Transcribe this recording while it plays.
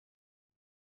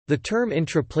The term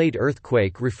intraplate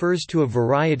earthquake refers to a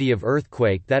variety of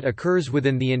earthquake that occurs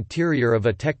within the interior of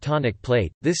a tectonic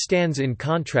plate. This stands in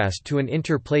contrast to an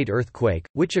interplate earthquake,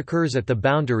 which occurs at the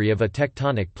boundary of a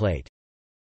tectonic plate.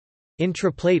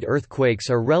 Intraplate earthquakes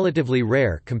are relatively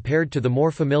rare compared to the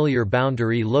more familiar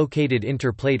boundary-located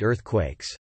interplate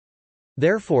earthquakes.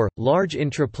 Therefore, large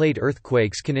intraplate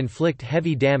earthquakes can inflict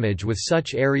heavy damage with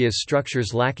such areas'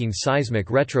 structures lacking seismic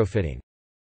retrofitting.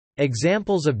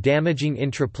 Examples of damaging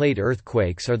intraplate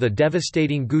earthquakes are the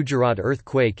devastating Gujarat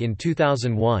earthquake in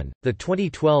 2001, the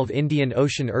 2012 Indian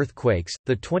Ocean earthquakes,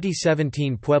 the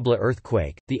 2017 Puebla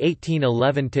earthquake, the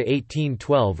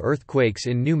 1811–1812 earthquakes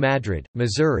in New Madrid,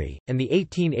 Missouri, and the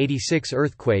 1886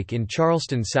 earthquake in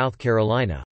Charleston, South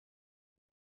Carolina.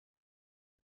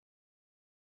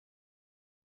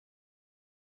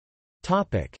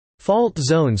 Fault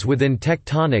zones within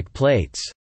tectonic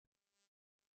plates.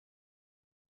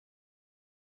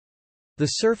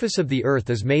 The surface of the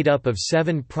Earth is made up of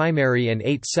 7 primary and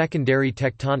 8 secondary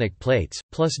tectonic plates,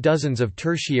 plus dozens of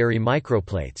tertiary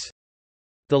microplates.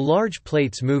 The large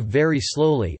plates move very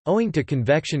slowly, owing to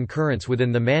convection currents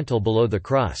within the mantle below the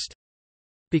crust.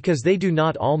 Because they do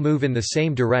not all move in the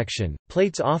same direction,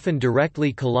 plates often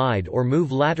directly collide or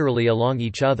move laterally along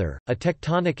each other, a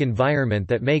tectonic environment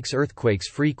that makes earthquakes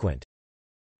frequent.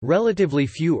 Relatively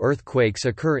few earthquakes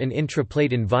occur in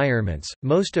intraplate environments,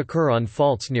 most occur on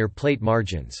faults near plate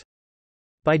margins.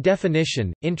 By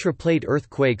definition, intraplate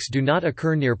earthquakes do not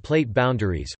occur near plate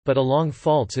boundaries, but along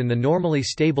faults in the normally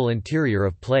stable interior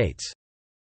of plates.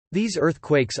 These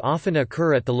earthquakes often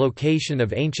occur at the location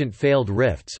of ancient failed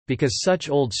rifts, because such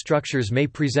old structures may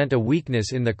present a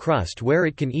weakness in the crust where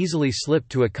it can easily slip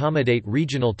to accommodate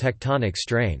regional tectonic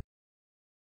strain.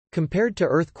 Compared to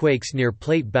earthquakes near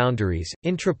plate boundaries,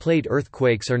 intraplate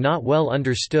earthquakes are not well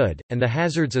understood, and the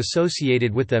hazards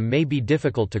associated with them may be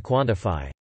difficult to quantify.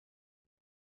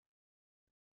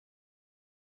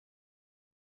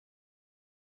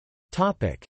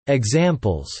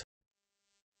 Examples.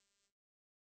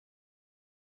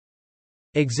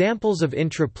 Examples of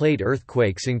intraplate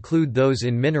earthquakes include those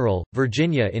in Mineral,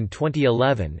 Virginia in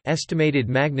 2011, estimated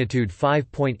magnitude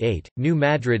 5.8, New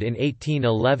Madrid in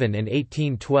 1811 and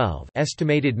 1812,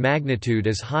 estimated magnitude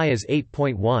as high as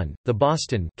 8.1, the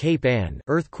Boston Cape Ann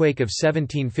earthquake of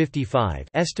 1755,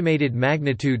 estimated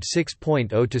magnitude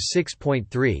 6.0 to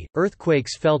 6.3,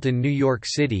 earthquakes felt in New York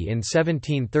City in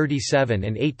 1737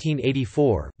 and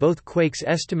 1884, both quakes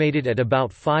estimated at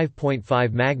about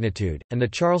 5.5 magnitude, and the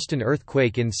Charleston earthquake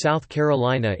in South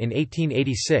Carolina in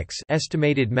 1886,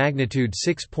 estimated magnitude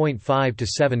 6.5 to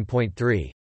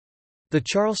 7.3. The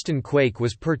Charleston quake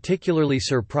was particularly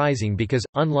surprising because,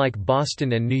 unlike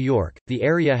Boston and New York, the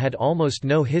area had almost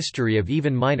no history of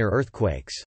even minor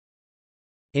earthquakes.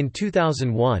 In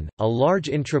 2001, a large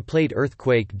intraplate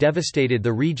earthquake devastated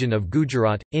the region of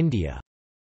Gujarat, India.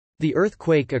 The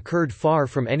earthquake occurred far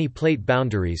from any plate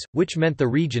boundaries, which meant the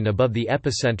region above the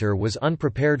epicenter was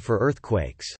unprepared for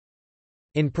earthquakes.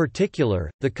 In particular,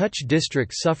 the Kutch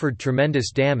district suffered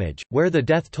tremendous damage, where the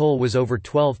death toll was over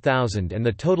 12,000 and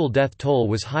the total death toll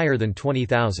was higher than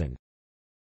 20,000.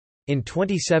 In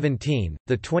 2017,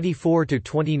 the 24 to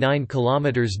 29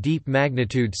 km deep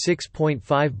magnitude 6.5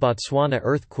 Botswana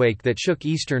earthquake that shook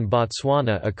eastern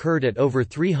Botswana occurred at over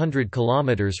 300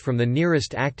 km from the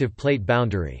nearest active plate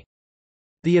boundary.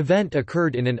 The event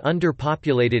occurred in an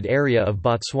underpopulated area of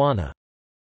Botswana.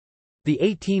 The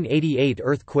 1888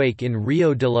 earthquake in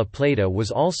Rio de la Plata was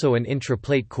also an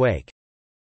intraplate quake.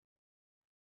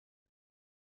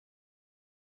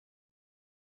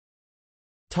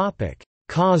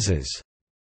 Causes.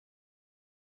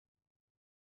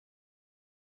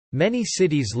 Many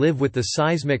cities live with the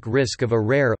seismic risk of a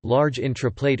rare, large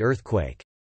intraplate earthquake.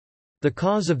 The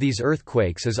cause of these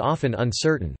earthquakes is often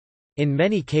uncertain. In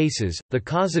many cases, the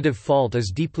causative fault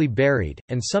is deeply buried,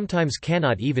 and sometimes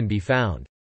cannot even be found.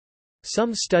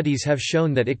 Some studies have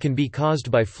shown that it can be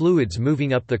caused by fluids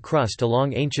moving up the crust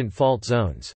along ancient fault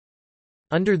zones.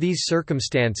 Under these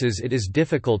circumstances it is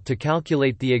difficult to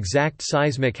calculate the exact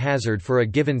seismic hazard for a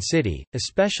given city,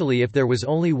 especially if there was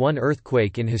only one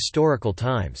earthquake in historical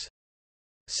times.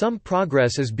 Some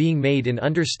progress is being made in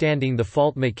understanding the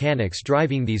fault mechanics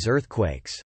driving these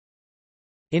earthquakes.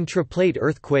 Intraplate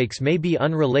earthquakes may be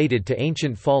unrelated to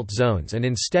ancient fault zones and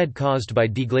instead caused by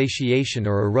deglaciation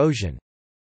or erosion.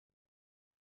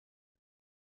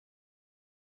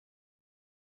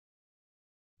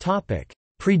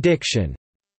 Prediction.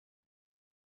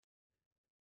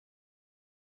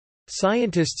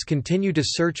 Scientists continue to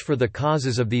search for the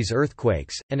causes of these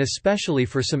earthquakes, and especially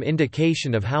for some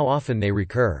indication of how often they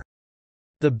recur.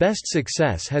 The best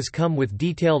success has come with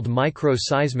detailed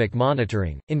micro-seismic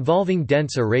monitoring, involving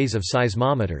dense arrays of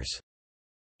seismometers.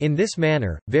 In this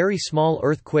manner, very small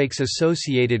earthquakes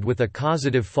associated with a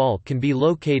causative fault can be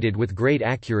located with great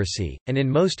accuracy, and in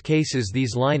most cases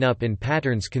these line up in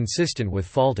patterns consistent with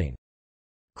faulting.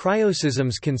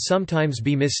 Cryoseisms can sometimes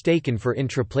be mistaken for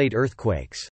intraplate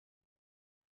earthquakes.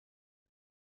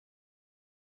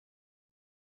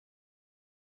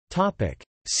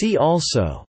 See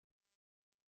also: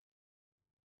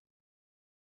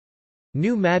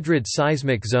 New Madrid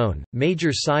seismic zone,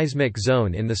 major seismic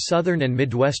zone in the southern and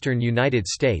midwestern United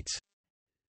States.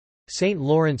 St.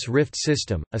 Lawrence Rift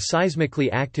System, a seismically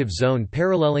active zone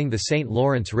paralleling the St.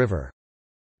 Lawrence River.